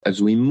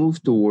as we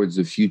move towards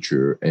the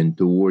future and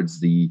towards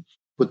the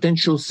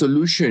potential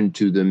solution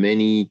to the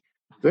many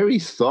very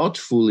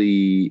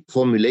thoughtfully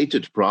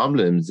formulated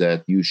problems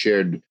that you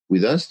shared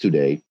with us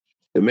today,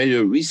 a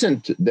major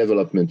recent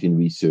development in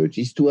research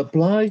is to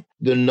apply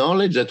the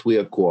knowledge that we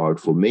acquired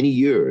for many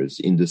years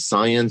in the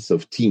science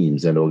of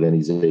teams and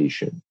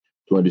organization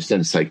to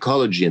understand the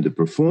psychology and the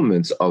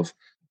performance of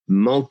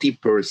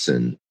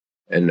multi-person.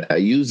 And I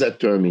use that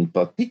term in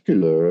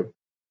particular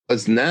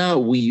because now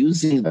we're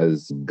using it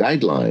as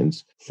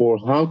guidelines for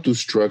how to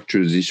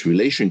structure this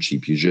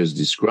relationship you just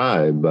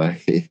described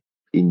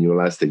in your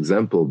last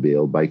example,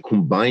 Bill, by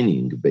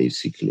combining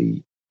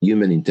basically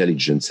human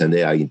intelligence and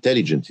AI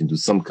intelligence into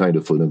some kind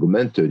of an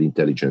augmented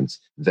intelligence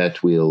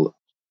that will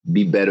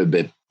be better,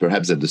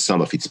 perhaps at the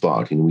sum of its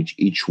part, in which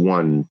each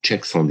one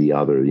checks on the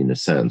other in a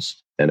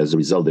sense. And as a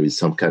result, there is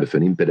some kind of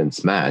an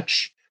impedance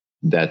match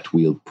that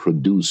will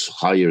produce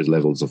higher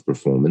levels of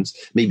performance,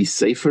 maybe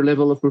safer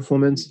level of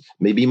performance,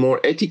 maybe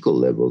more ethical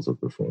levels of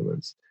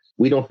performance.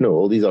 We don't know.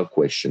 All these are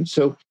questions.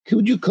 So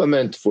could you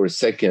comment for a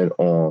second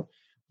on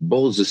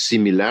both the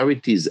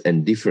similarities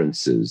and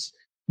differences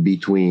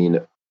between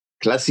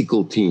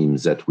classical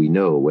teams that we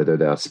know, whether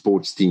they are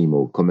sports team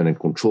or command and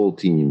control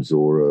teams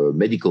or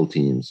medical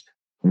teams,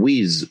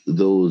 with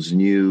those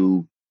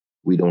new,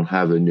 we don't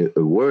have a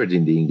word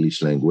in the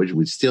English language,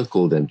 we still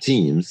call them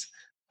teams,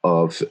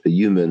 of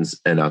humans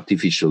and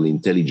artificial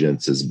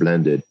intelligences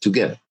blended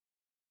together.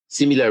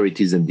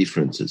 Similarities and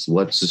differences.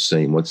 What's the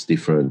same? What's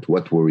different?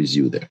 What worries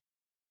you there?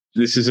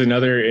 This is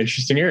another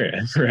interesting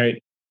area,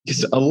 right?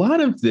 Because a lot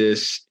of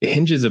this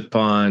hinges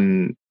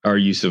upon our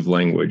use of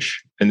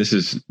language. And this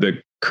is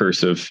the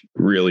curse of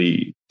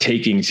really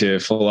taking to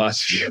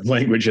philosophy of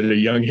language at a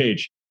young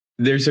age.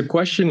 There's a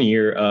question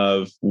here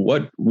of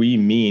what we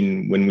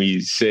mean when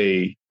we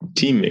say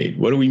teammate.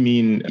 What do we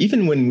mean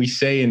even when we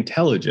say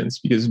intelligence?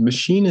 Because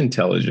machine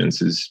intelligence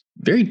is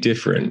very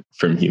different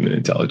from human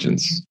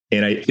intelligence.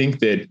 And I think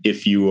that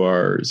if you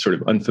are sort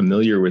of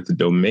unfamiliar with the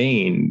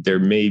domain, there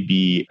may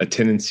be a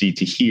tendency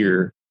to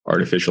hear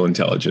artificial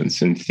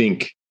intelligence and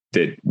think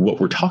that what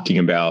we're talking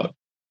about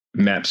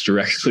maps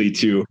directly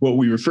to what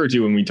we refer to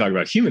when we talk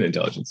about human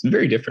intelligence. It's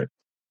very different.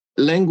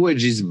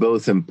 Language is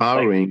both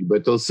empowering,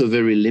 but also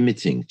very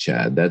limiting,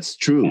 Chad. That's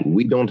true.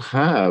 We don't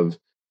have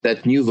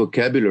that new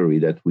vocabulary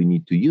that we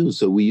need to use.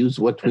 So we use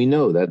what we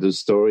know. That's the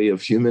story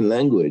of human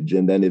language.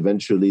 And then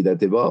eventually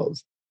that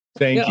evolves.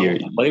 Thank you.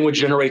 Language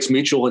generates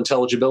mutual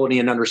intelligibility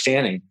and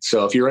understanding.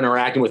 So if you're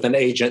interacting with an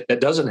agent that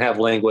doesn't have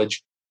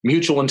language,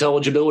 mutual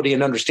intelligibility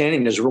and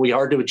understanding is really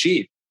hard to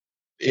achieve.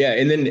 Yeah.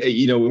 And then,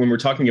 when we're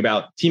talking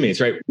about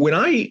teammates, right? When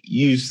I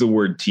use the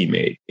word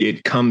teammate,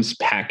 it comes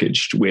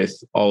packaged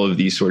with all of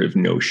these sort of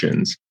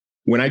notions.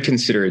 When I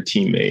consider a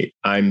teammate,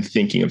 I'm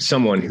thinking of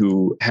someone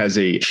who has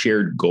a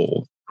shared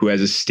goal, who has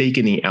a stake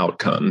in the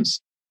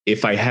outcomes.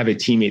 If I have a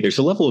teammate, there's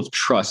a level of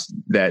trust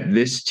that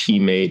this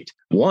teammate,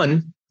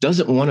 one,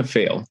 doesn't want to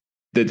fail,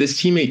 that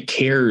this teammate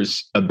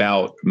cares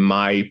about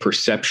my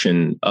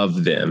perception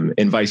of them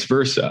and vice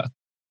versa.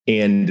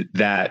 And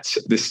that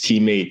this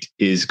teammate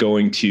is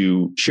going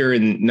to share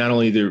in not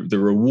only the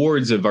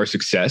rewards of our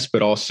success,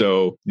 but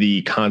also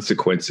the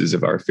consequences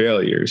of our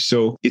failures.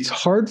 So it's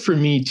hard for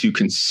me to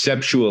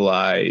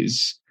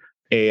conceptualize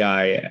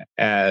AI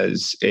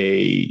as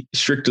a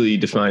strictly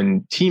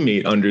defined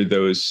teammate under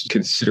those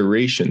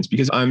considerations,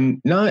 because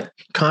I'm not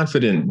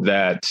confident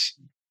that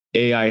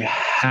AI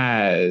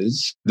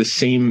has the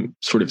same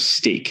sort of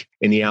stake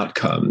in the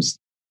outcomes.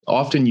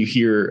 Often you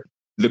hear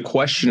the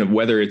question of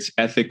whether it's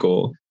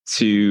ethical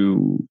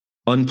to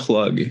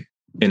unplug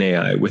an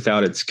AI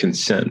without its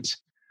consent.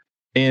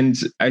 And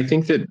I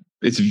think that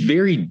it's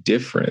very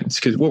different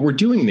because what we're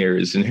doing there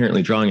is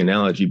inherently drawing an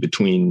analogy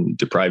between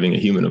depriving a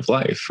human of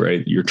life,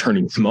 right? You're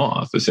turning them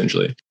off,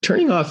 essentially.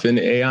 Turning off an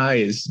AI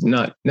is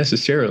not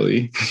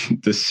necessarily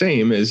the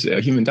same as a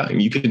human dying.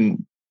 You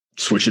can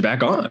switch it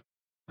back on.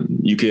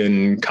 You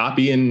can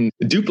copy and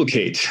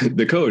duplicate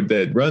the code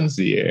that runs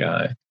the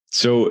AI.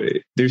 So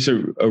there's a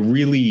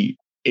really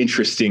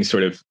interesting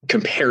sort of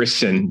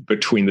comparison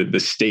between the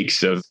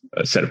stakes of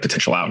a set of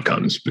potential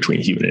outcomes between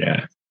human and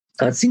AI.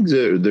 I think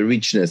the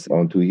richness, I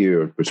want to hear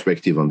your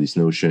perspective on this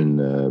notion,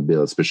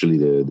 Bill, especially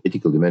the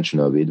ethical dimension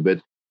of it.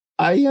 But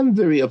I am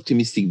very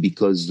optimistic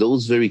because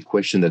those very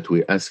questions that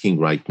we're asking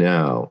right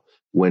now,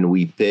 when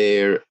we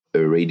pair a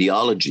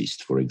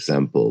radiologist, for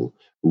example,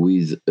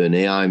 with an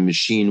AI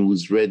machine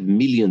who's read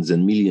millions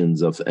and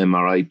millions of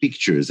MRI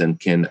pictures and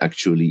can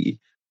actually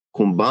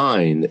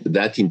combine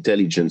that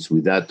intelligence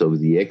with that of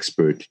the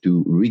expert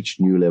to reach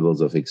new levels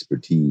of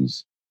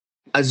expertise.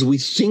 As we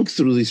think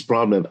through this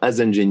problem as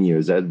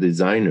engineers, as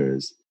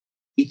designers,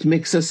 it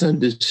makes us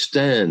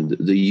understand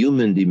the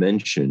human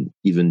dimension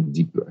even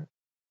deeper.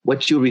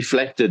 What you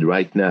reflected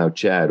right now,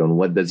 Chad, on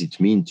what does it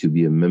mean to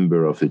be a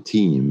member of a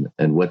team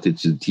and what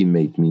does a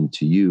teammate mean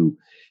to you,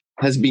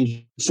 has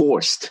been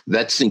forced.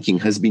 That thinking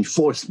has been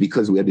forced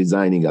because we are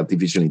designing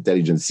artificial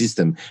intelligence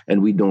system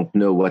and we don't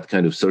know what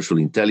kind of social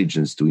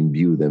intelligence to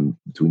imbue them,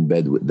 to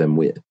embed them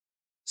with.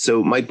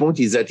 So my point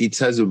is that it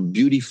has a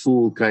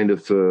beautiful kind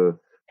of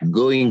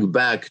going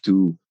back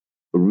to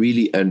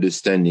really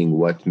understanding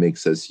what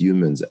makes us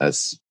humans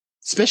as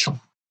special,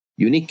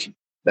 unique.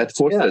 That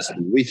forced us to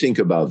rethink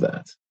about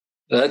that.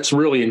 That's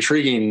really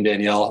intriguing,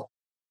 Danielle.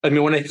 I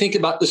mean, when I think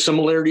about the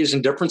similarities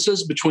and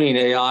differences between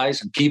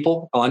AIs and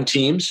people on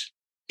teams,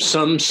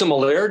 some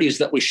similarities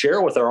that we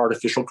share with our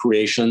artificial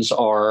creations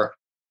are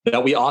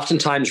that we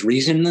oftentimes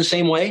reason in the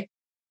same way.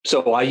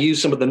 So I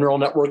use some of the neural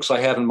networks I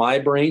have in my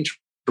brain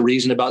to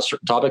reason about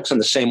certain topics in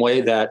the same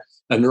way that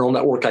a neural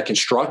network I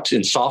construct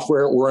in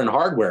software or in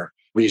hardware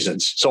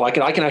reasons. So I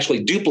can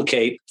actually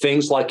duplicate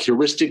things like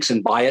heuristics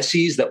and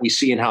biases that we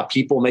see in how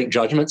people make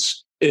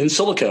judgments in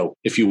silico,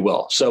 if you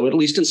will. So at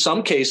least in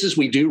some cases,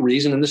 we do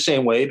reason in the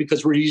same way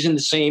because we're using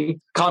the same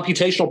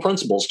computational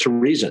principles to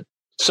reason.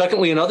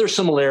 Secondly, another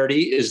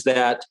similarity is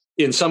that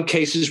in some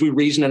cases, we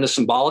reason in a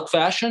symbolic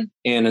fashion,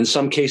 and in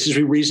some cases,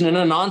 we reason in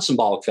a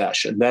non-symbolic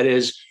fashion. That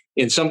is,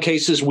 in some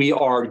cases, we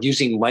are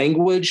using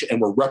language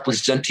and we're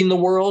representing the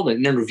world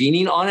and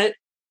intervening on it.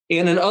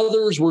 And in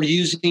others, we're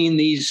using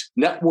these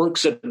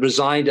networks that are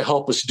designed to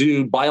help us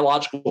do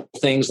biological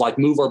things like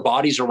move our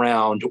bodies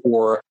around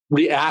or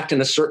react in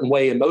a certain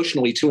way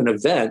emotionally to an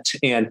event.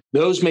 And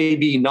those may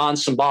be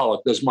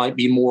non-symbolic. Those might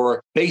be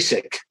more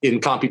basic in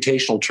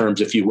computational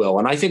terms, if you will.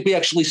 And I think we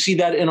actually see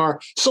that in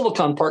our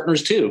silicon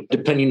partners too,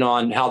 depending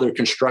on how they're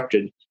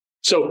constructed.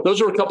 So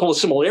those are a couple of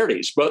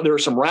similarities, but there are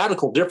some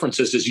radical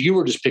differences, as you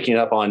were just picking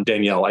up on,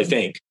 Danielle, I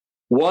think.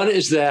 One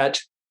is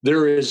that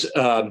there is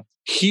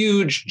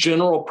huge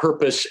general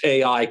purpose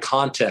AI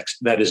context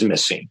that is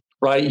missing,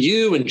 right?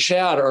 You and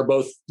Chad are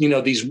both,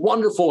 these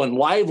wonderful and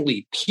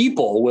lively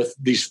people with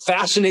these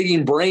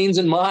fascinating brains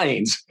and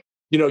minds.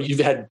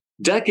 You've had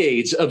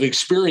decades of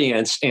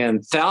experience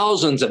and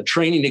thousands of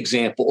training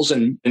examples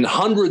and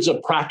hundreds of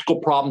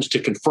practical problems to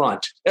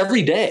confront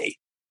every day.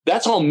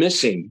 That's all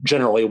missing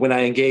generally when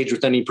I engage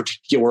with any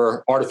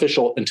particular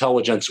artificial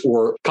intelligence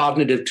or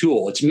cognitive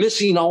tool. It's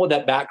missing all of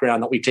that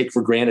background that we take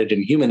for granted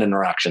in human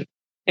interaction.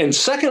 And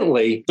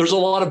secondly, there's a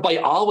lot of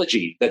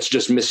biology that's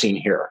just missing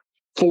here.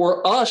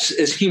 For us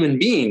as human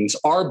beings,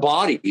 our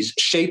bodies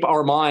shape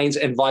our minds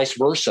and vice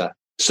versa,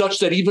 such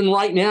that even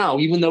right now,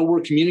 even though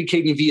we're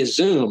communicating via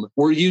Zoom,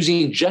 we're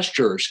using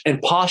gestures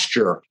and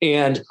posture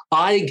and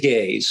eye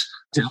gaze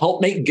to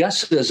help make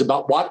guesses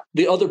about what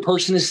the other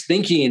person is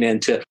thinking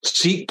and to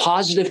seek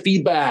positive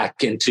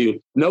feedback and to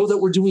know that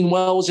we're doing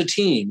well as a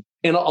team.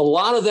 And a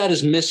lot of that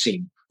is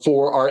missing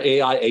for our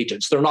AI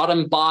agents. They're not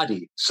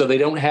embodied, so they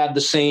don't have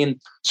the same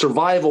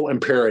survival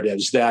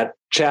imperatives that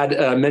Chad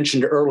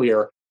mentioned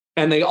earlier.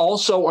 And they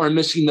also are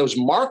missing those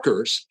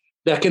markers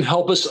that can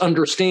help us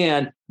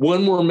understand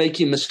when we're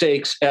making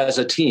mistakes as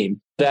a team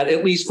that,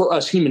 at least for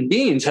us human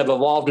beings, have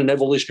evolved in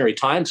evolutionary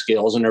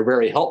timescales and are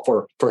very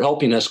helpful for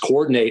helping us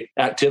coordinate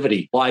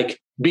activity, like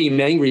being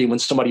angry when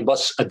somebody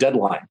busts a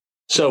deadline.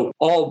 So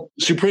all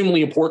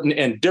supremely important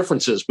and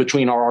differences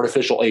between our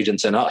artificial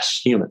agents and us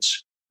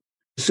humans.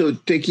 So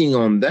taking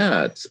on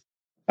that,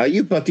 are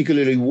you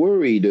particularly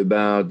worried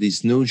about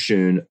this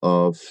notion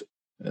of,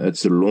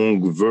 it's a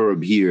long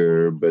verb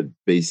here, but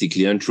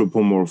basically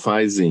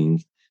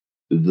anthropomorphizing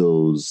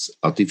those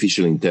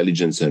artificial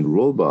intelligence and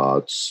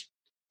robots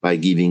by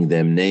giving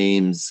them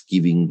names,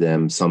 giving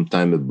them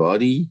sometime a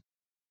body?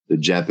 The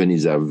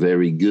Japanese are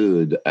very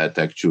good at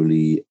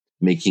actually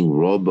making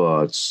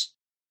robots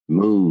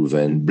move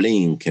and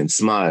blink and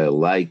smile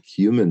like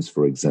humans,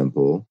 for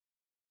example,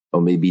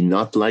 or maybe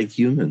not like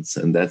humans.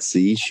 And that's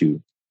the issue.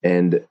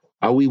 And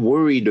are we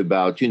worried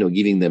about,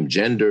 giving them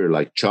gender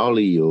like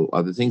Charlie or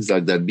other things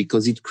like that?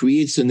 Because it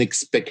creates an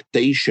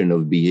expectation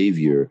of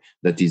behavior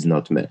that is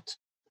not met.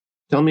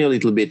 Tell me a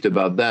little bit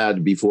about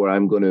that before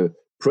I'm going to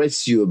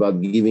press you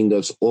about giving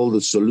us all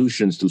the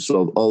solutions to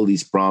solve all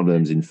these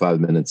problems in 5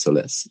 minutes or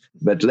less.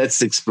 But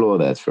let's explore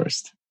that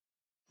first.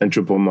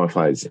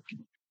 Anthropomorphizing.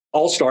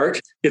 I'll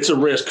start. It's a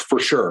risk for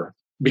sure.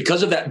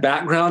 Because of that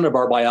background of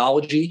our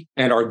biology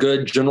and our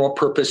good general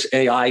purpose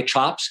AI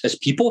chops as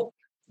people,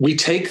 we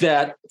take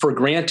that for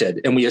granted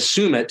and we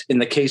assume it in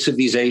the case of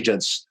these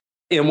agents.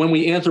 And when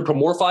we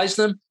anthropomorphize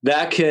them,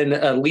 that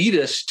can lead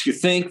us to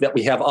think that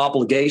we have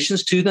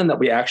obligations to them that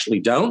we actually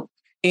don't,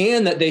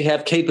 and that they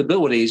have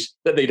capabilities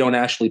that they don't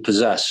actually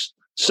possess.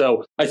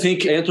 So I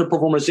think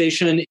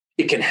anthropomorphization,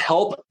 it can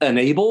help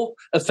enable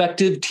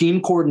effective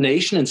team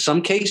coordination in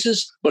some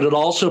cases, but it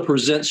also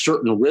presents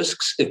certain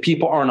risks if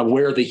people aren't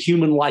aware of the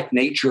human-like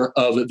nature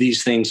of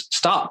these things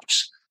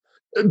stops.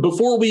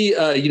 Before we,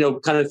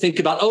 kind of think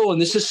about,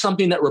 and this is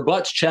something that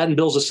rebuts Chad and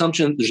Bill's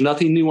assumption, there's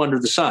nothing new under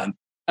the sun.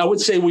 I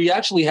would say we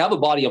actually have a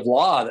body of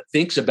law that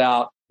thinks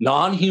about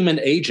non-human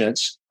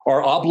agents,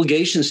 our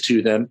obligations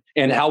to them,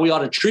 and how we ought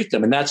to treat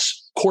them. And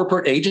that's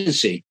corporate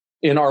agency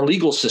in our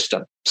legal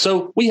system.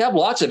 So we have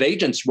lots of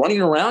agents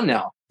running around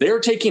now. They're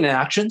taking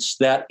actions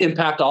that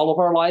impact all of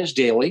our lives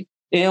daily.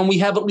 And we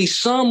have at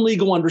least some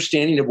legal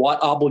understanding of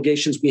what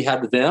obligations we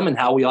have with them and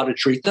how we ought to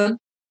treat them.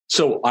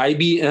 So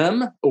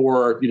IBM,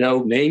 or,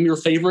 name your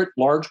favorite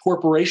large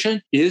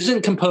corporation,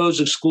 isn't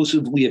composed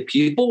exclusively of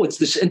people. It's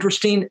this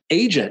interesting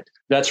agent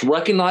that's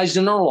recognized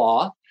in our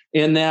law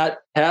and that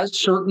has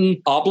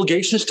certain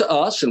obligations to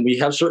us, and we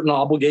have certain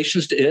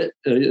obligations to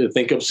it.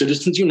 Think of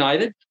Citizens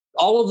United.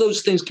 All of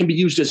those things can be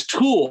used as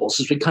tools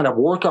as we kind of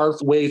work our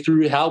way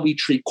through how we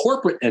treat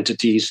corporate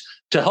entities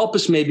to help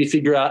us maybe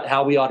figure out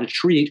how we ought to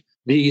treat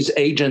these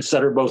agents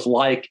that are both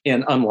like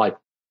and unlike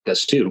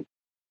us too.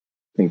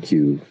 Thank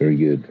you. Very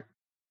good.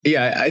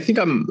 Yeah, I think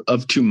I'm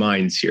of two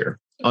minds here.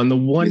 On the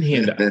one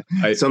hand,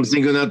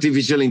 something an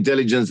artificial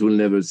intelligence will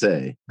never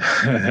say.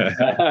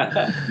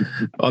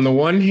 On the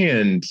one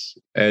hand,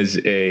 as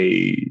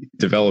a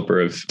developer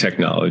of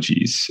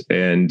technologies,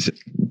 and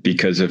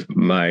because of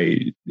my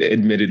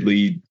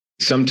admittedly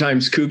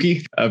sometimes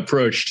kooky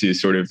approach to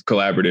sort of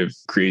collaborative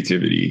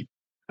creativity,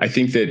 I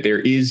think that there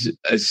is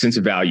a sense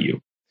of value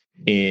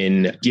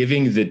in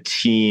giving the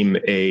team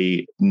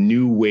a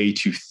new way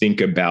to think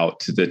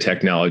about the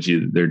technology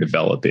that they're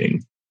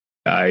developing.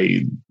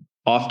 I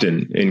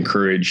often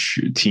encourage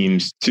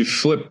teams to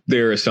flip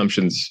their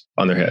assumptions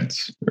on their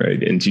heads,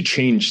 right? And to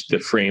change the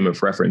frame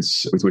of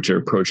reference with which they're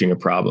approaching a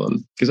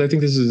problem. Because I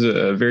think this is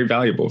very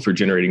valuable for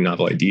generating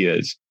novel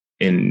ideas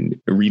and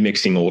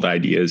remixing old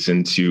ideas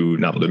into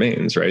novel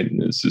domains, right?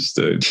 And this is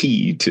the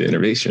key to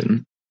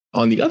innovation.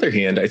 On the other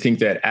hand, I think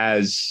that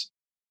as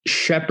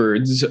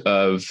shepherds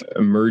of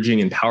emerging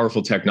and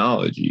powerful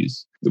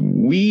technologies,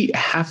 we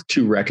have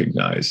to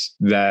recognize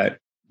that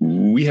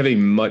we have a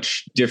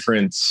much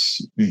different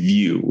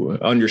view,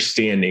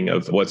 understanding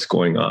of what's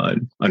going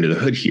on under the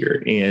hood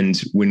here. And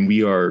when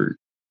we are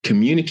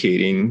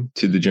communicating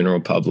to the general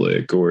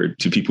public or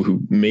to people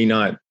who may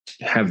not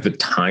have the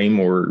time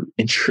or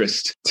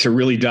interest to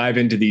really dive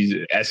into these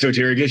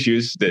esoteric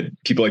issues that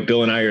people like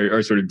Bill and I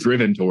are sort of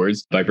driven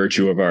towards by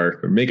virtue of our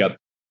makeup,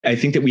 I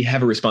think that we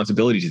have a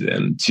responsibility to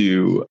them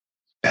to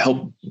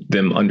help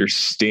them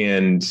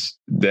understand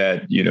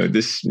that,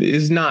 this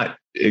is not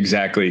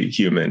exactly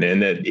human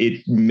and that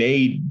it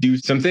may do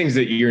some things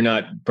that you're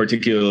not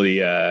particularly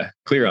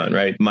clear on,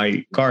 right?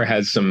 My car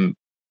has some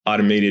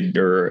automated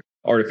or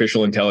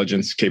artificial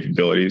intelligence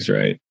capabilities,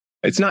 right?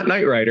 It's not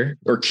Knight Rider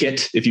or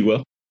Kit, if you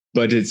will,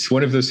 but it's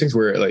one of those things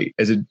where, like,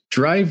 as a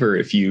driver,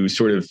 if you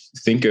sort of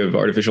think of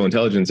artificial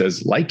intelligence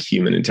as like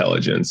human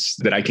intelligence,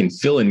 that I can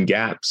fill in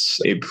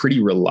gaps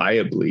pretty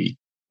reliably,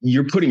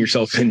 you're putting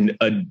yourself in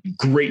a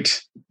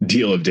great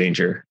deal of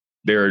danger.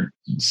 There are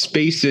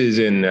spaces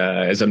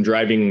as I'm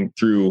driving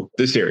through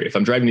this area, if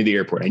I'm driving to the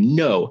airport, I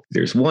know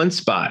there's one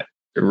spot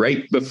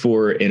right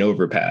before an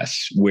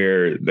overpass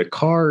where the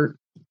car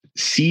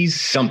sees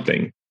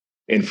something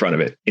in front of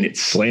it and it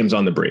slams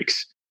on the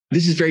brakes.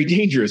 This is very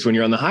dangerous when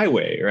you're on the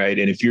highway, right?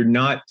 And if you're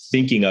not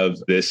thinking of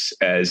this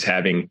as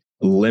having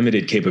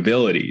limited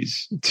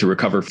capabilities to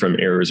recover from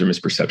errors or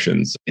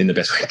misperceptions in the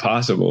best way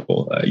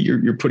possible,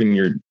 you're putting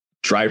your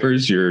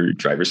drivers'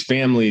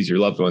 families, your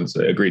loved ones,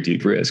 a great deal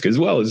of risk, as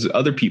well as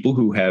other people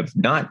who have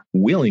not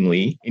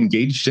willingly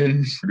engaged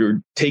in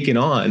or taken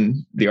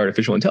on the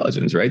artificial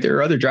intelligence, right? There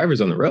are other drivers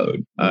on the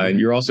road,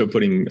 and you're also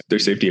putting their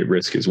safety at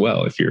risk as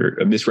well if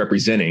you're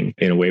misrepresenting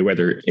in a way,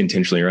 whether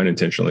intentionally or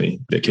unintentionally,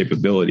 the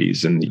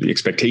capabilities and the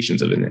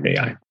expectations of an AI.